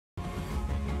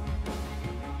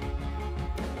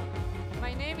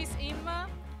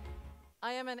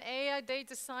I am an AI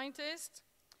data scientist,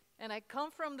 and I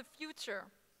come from the future.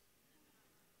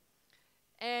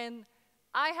 And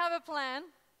I have a plan,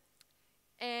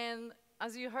 and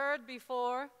as you heard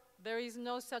before, there is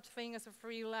no such thing as a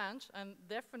free lunch, and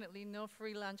definitely no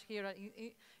free lunch here at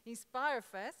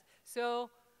InspireFest. So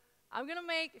I'm going to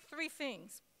make three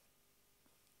things.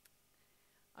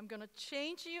 I'm going to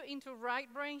change you into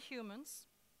right-brain humans.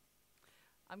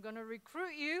 I'm going to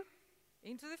recruit you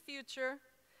into the future,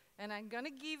 and I'm going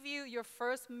to give you your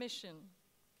first mission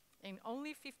in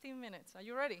only 15 minutes. Are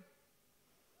you ready?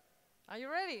 Are you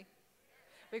ready?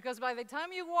 Because by the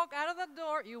time you walk out of that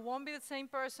door, you won't be the same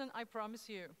person, I promise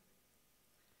you.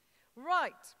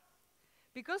 Right.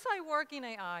 Because I work in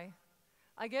AI,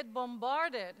 I get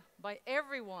bombarded by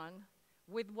everyone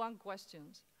with one question.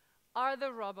 Are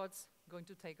the robots going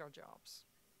to take our jobs?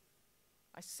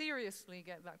 I seriously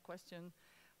get that question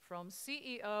from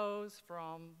CEOs,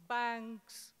 from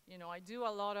banks. You know, I do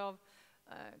a lot of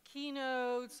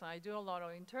keynotes, I do a lot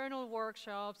of internal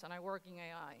workshops, and I work in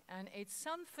AI. And it's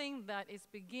something that is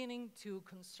beginning to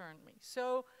concern me.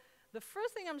 So the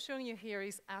first thing I'm showing you here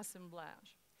is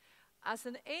assemblage. As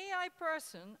an AI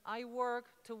person, I work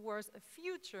towards a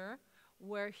future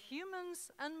where humans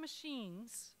and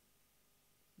machines,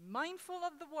 mindful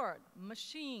of the word,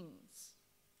 machines,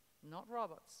 not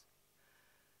robots,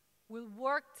 will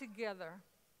work together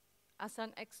as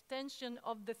an extension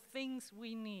of the things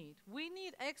we need. We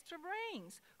need extra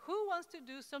brains. Who wants to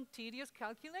do some tedious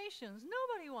calculations?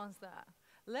 Nobody wants that.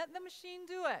 Let the machine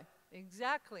do it.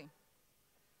 Exactly.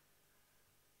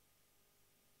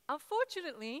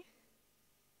 Unfortunately,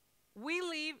 we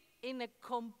live in a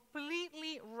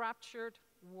completely raptured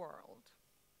world,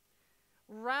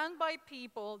 run by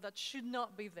people that should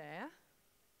not be there,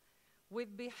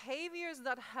 with behaviors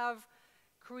that have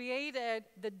created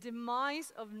the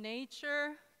demise of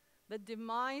nature, the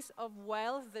demise of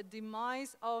wealth, the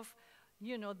demise of,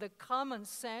 you know, the common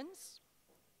sense.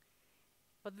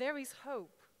 But there is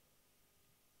hope,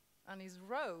 and is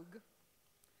rogue,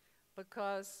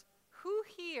 because who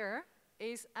here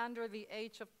is under the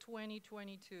age of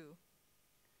 2022?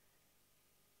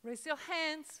 Raise your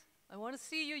hands. I want to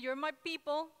see you. You're my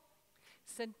people.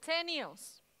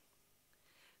 Centennials.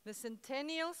 The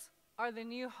centennials are the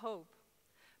new hope,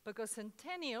 because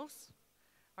centennials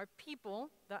are people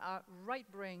that are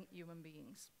right-brain human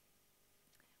beings.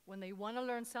 When they want to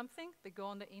learn something, they go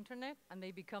on the internet and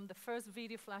they become the first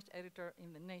video flash editor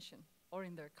in the nation or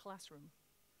in their classroom.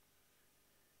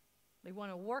 They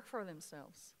want to work for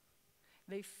themselves.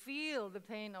 They feel the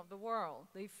pain of the world.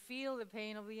 They feel the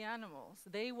pain of the animals.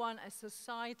 They want a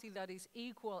society that is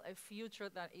equal, a future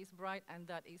that is bright and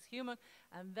that is human,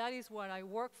 and that is what I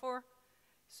work for.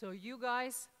 So you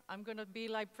guys, I'm going to be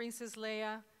like Princess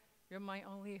Leia. You're my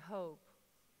only hope.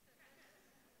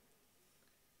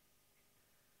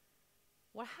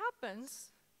 What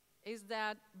happens is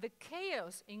that the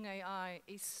chaos in AI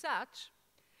is such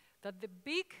that the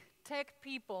big tech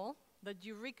people that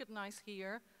you recognize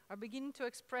here are beginning to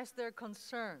express their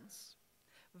concerns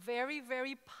very,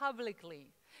 very publicly.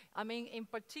 I mean, in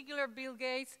particular, Bill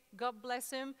Gates, God bless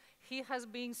him, he has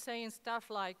been saying stuff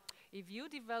like, if you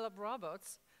develop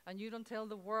robots and you don't tell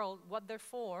the world what they're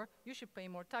for, you should pay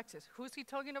more taxes. Who's he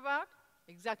talking about?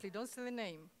 Exactly, don't say the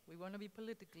name. We want to be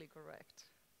politically correct.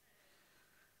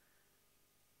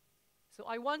 So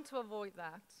I want to avoid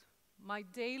that. My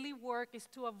daily work is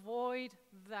to avoid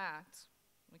that,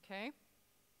 okay?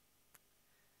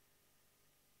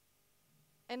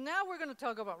 And now we're going to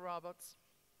talk about robots.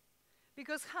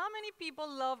 Because how many people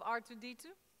love R2-D2?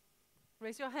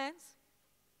 Raise your hands.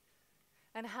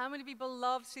 And how many people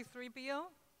love C-3PO?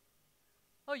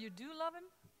 Oh, you do love him?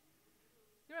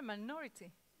 You're a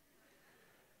minority.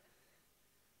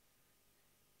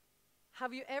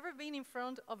 Have you ever been in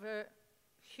front of a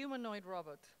humanoid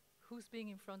robot? Who's being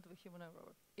in front of a humanoid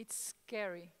robot? It's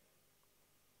scary.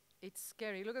 It's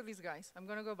scary. Look at these guys. I'm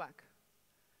going to go back.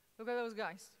 Look at those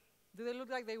guys. Do they look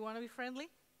like they want to be friendly?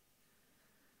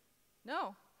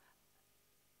 No.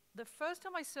 The first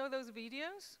time I saw those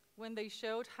videos, when they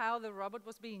showed how the robot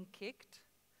was being kicked,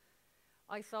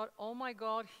 I thought, oh my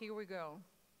God, here we go.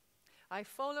 I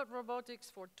followed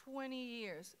robotics for 20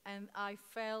 years, and I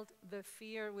felt the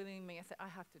fear within me. I said, I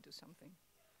have to do something.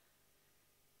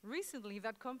 Recently,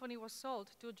 that company was sold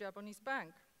to a Japanese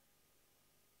bank.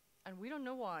 And we don't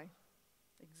know why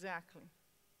exactly.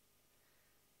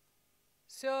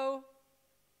 So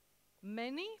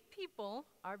many people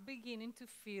are beginning to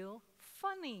feel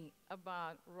funny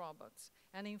about robots.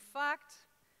 And in fact,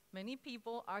 many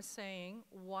people are saying,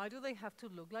 why do they have to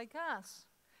look like us?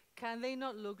 Can they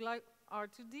not look like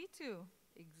R2-D2?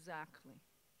 Exactly.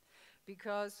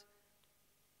 Because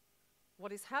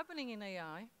what is happening in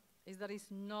AI is that it's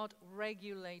not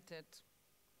regulated.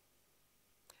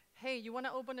 Hey, you want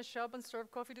to open a shop and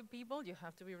serve coffee to people? You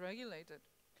have to be regulated.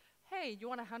 Hey, you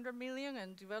want 100 million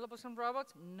and develop some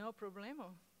robots? No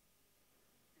problemo.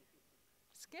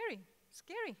 Scary,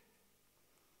 scary.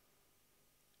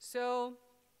 So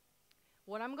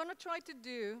what I'm going to try to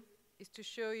do is to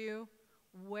show you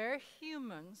where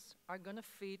humans are going to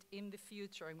fit in the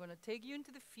future. I'm going to take you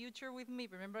into the future with me.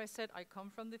 Remember I said I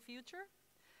come from the future?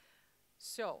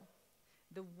 So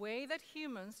the way that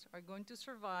humans are going to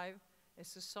survive a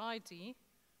society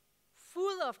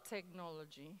full of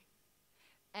technology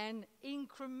and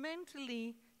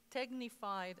incrementally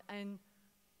technified and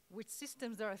with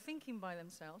systems that are thinking by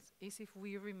themselves is if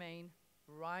we remain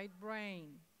right brain.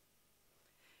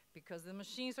 Because the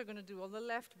machines are going to do all the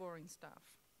left boring stuff.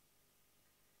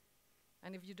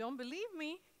 And if you don't believe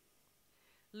me,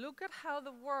 look at how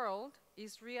the world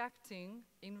is reacting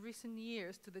in recent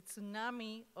years to the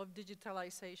tsunami of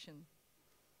digitalization.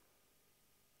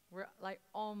 We're like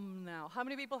now. How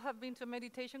many people have been to a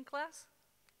meditation class?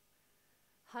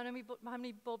 How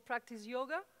many people practice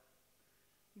yoga?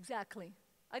 Exactly.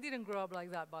 I didn't grow up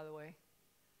like that, by the way.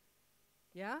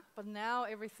 Yeah? But now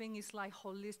everything is like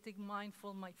holistic,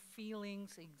 mindful, my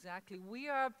feelings, exactly. We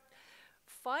are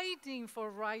fighting for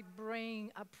right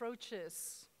brain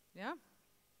approaches. Yeah?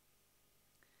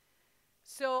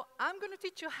 So I'm going to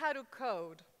teach you how to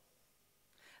code.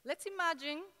 Let's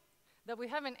imagine that we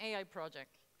have an AI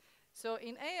project. So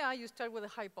in AI, you start with a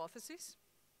hypothesis,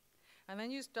 and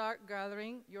then you start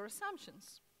gathering your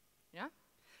assumptions. Yeah?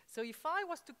 So if I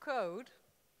was to code,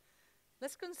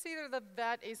 let's consider that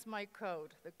that is my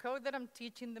code, the code that I'm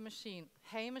teaching the machine.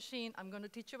 Hey, machine, I'm going to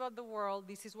teach you about the world.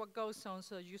 This is what goes on,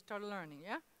 so you start learning,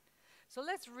 yeah? So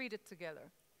let's read it together.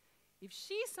 If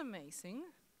she's amazing,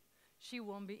 she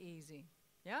won't be easy,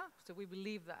 yeah? So we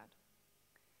believe that.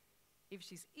 If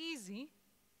she's easy,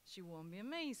 she won't be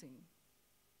amazing.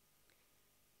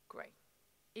 Great.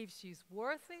 If she's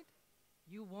worth it,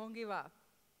 you won't give up.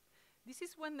 This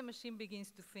is when the machine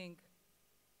begins to think,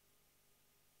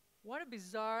 what a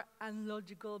bizarre and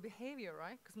logical behavior,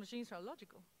 right? Because machines are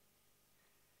logical.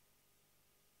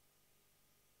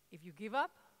 If you give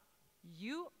up,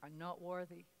 you are not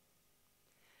worthy.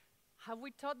 Have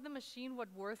we taught the machine what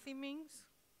worthy means?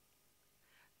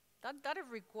 That is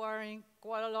requiring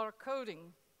quite a lot of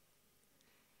coding.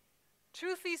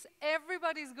 Truth is,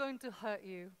 everybody's going to hurt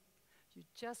you. You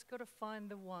just got to find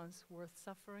the ones worth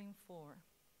suffering for.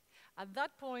 At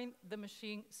that point, the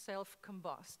machine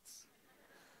self-combusts.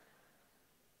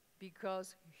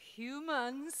 Because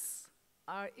humans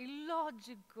are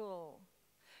illogical.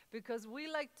 Because we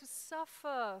like to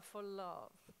suffer for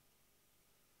love.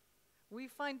 We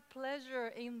find pleasure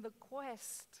in the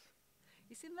quest.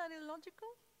 Isn't that illogical?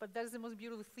 But that's the most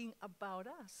beautiful thing about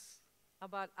us,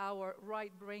 about our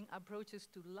right brain approaches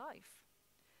to life.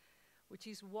 Which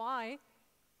is why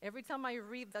every time I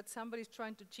read that somebody's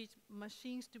trying to teach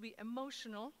machines to be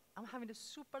emotional, I'm having a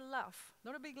super laugh.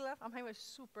 Not a big laugh, I'm having a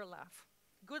super laugh.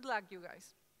 Good luck, you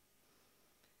guys.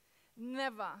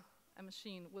 Never a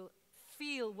machine will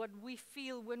feel what we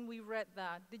feel when we read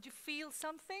that. Did you feel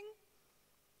something?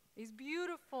 It's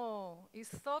beautiful, it's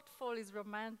thoughtful, it's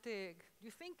romantic. Do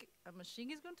you think a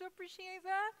machine is going to appreciate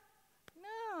that?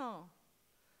 No.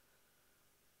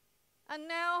 And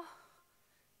now,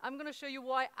 I'm going to show you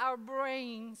why our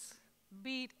brains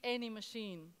beat any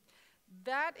machine.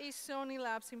 That is Sony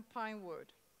Labs in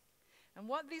Pinewood. And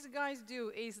what these guys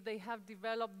do is they have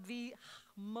developed the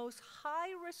most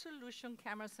high-resolution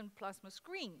cameras and plasma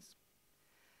screens.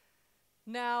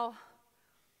 Now,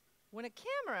 when a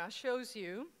camera shows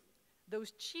you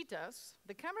those cheetahs,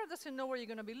 the camera doesn't know where you're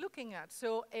going to be looking at.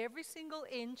 So every single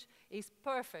inch is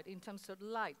perfect in terms of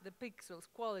light, the pixels,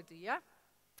 quality, yeah?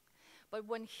 But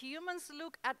when humans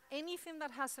look at anything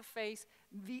that has a face,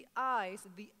 the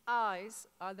eyes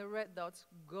are the red dots,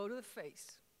 go to the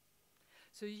face.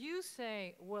 So you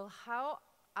say, well, how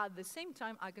at the same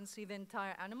time I can see the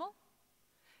entire animal?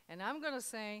 And I'm going to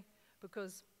say,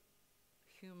 because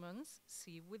humans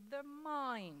see with their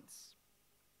minds.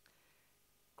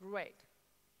 Great.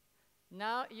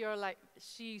 Now you're like,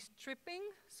 she's tripping,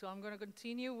 so I'm going to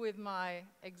continue with my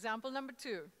example number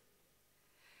 2.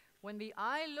 When the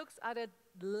eye looks at a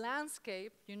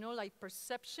landscape, you know, like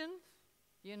perception,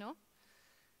 you know,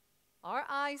 our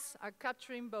eyes are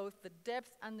capturing both the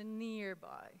depth and the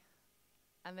nearby.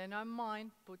 And then our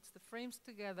mind puts the frames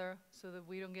together so that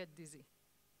we don't get dizzy.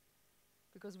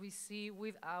 Because we see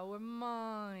with our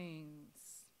minds.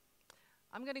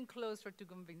 I'm getting closer to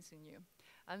convincing you.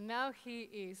 And now here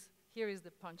is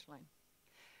the punchline.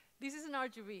 This is an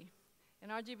RGB.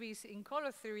 And RGB in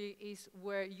color theory is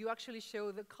where you actually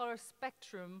show the color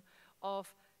spectrum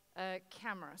of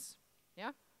cameras.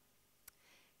 Yeah?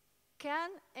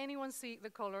 Can anyone see the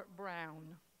color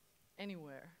brown?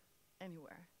 Anywhere?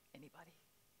 Anywhere? Anybody?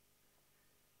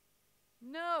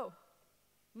 No.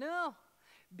 No.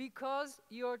 Because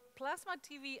your plasma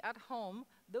TV at home,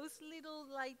 those little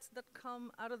lights that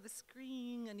come out of the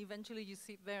screen and eventually you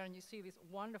sit there and you see this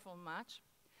wonderful match,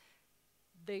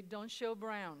 they don't show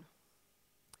brown.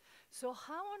 So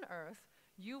how on earth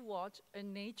you watch a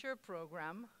nature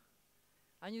program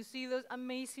and you see those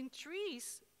amazing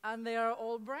trees and they are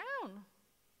all brown?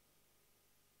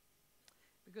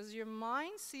 Because your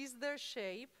mind sees their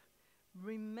shape,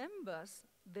 remembers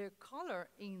their color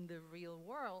in the real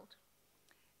world,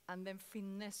 and then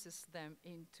finesses them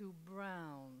into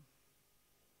brown.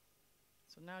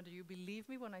 So now, do you believe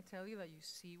me when I tell you that you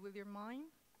see with your mind?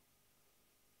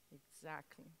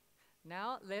 Exactly.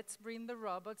 Now, let's bring the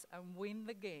robots and win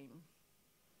the game.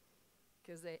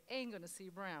 Because they ain't gonna see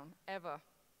brown, ever.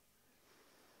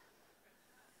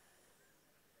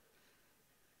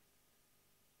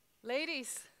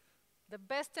 Ladies, the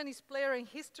best tennis player in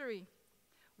history,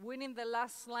 winning the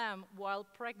last slam while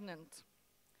pregnant.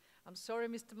 I'm sorry,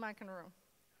 Mr. McEnroe.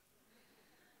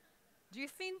 Do you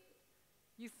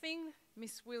think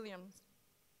Miss Williams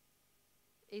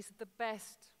is the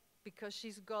best because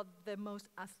she's got the most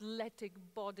athletic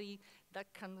body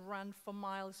that can run for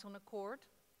miles on a court?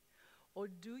 Or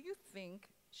do you think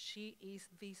she is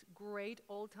this great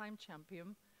all-time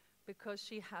champion because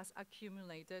she has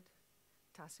accumulated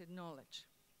tacit knowledge?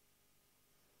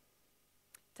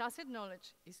 Tacit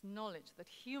knowledge is knowledge that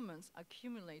humans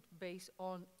accumulate based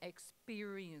on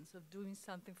experience of doing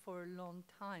something for a long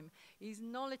time. It is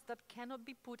knowledge that cannot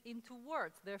be put into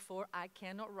words. Therefore, I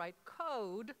cannot write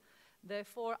code.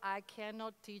 Therefore, I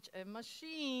cannot teach a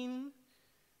machine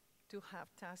to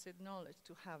have tacit knowledge,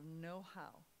 to have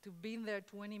know-how, to be there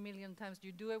 20 million times.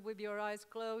 You do it with your eyes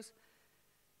closed?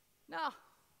 No,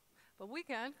 but we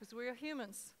can because we are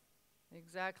humans.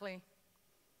 Exactly.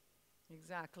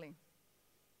 Exactly.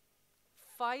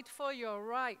 Fight for your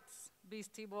rights,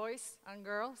 Beastie Boys and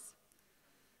girls.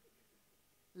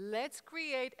 Let's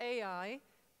create AI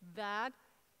that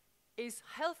is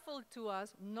helpful to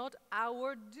us, not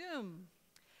our doom.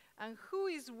 And who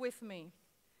is with me?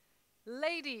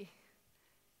 Lady,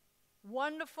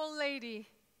 wonderful lady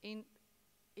in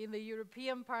the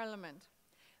European Parliament.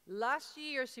 Last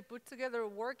year, she put together a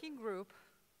working group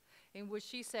in which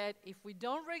she said, if we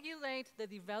don't regulate the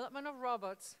development of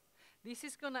robots, this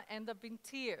is going to end up in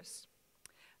tears.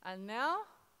 And now,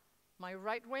 my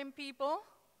right-wing people,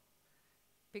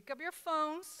 pick up your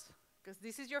phones, because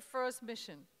this is your first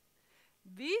mission.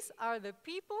 These are the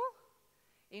people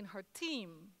in her team.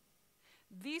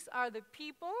 These are the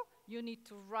people you need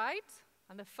to write.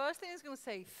 And the first thing is going to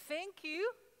say, thank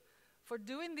you for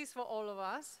doing this for all of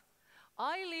us.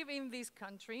 I live in this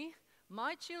country.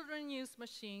 My children use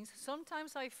machines.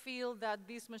 Sometimes I feel that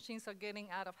these machines are getting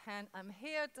out of hand. I'm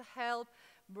here to help.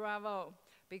 Bravo.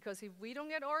 Because if we don't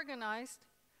get organized,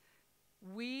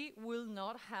 we will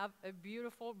not have a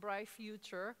beautiful, bright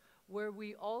future where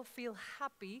we all feel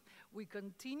happy. We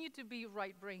continue to be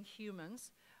right-brain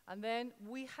humans. And then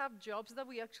we have jobs that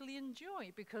we actually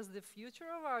enjoy, because the future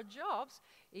of our jobs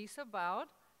is about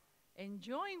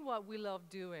enjoying what we love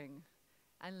doing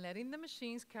and letting the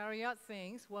machines carry out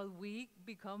things while we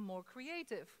become more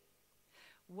creative.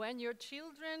 When your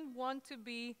children want to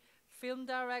be film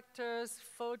directors,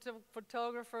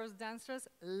 photographers, dancers,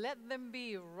 let them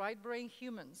be right-brain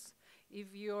humans.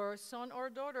 If your son or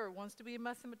daughter wants to be a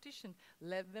mathematician,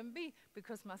 let them be,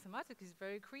 because mathematics is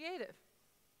very creative.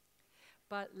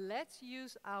 But let's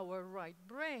use our right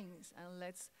brains and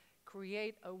let's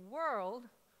create a world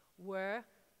where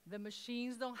the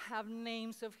machines don't have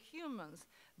names of humans.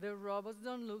 The robots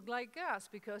don't look like us,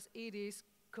 because it is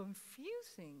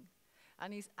confusing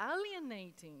and it's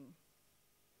alienating.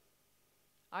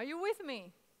 Are you with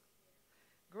me?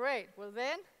 Great. Well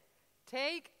then,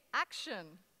 take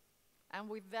action. And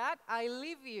with that, I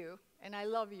leave you, and I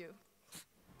love you.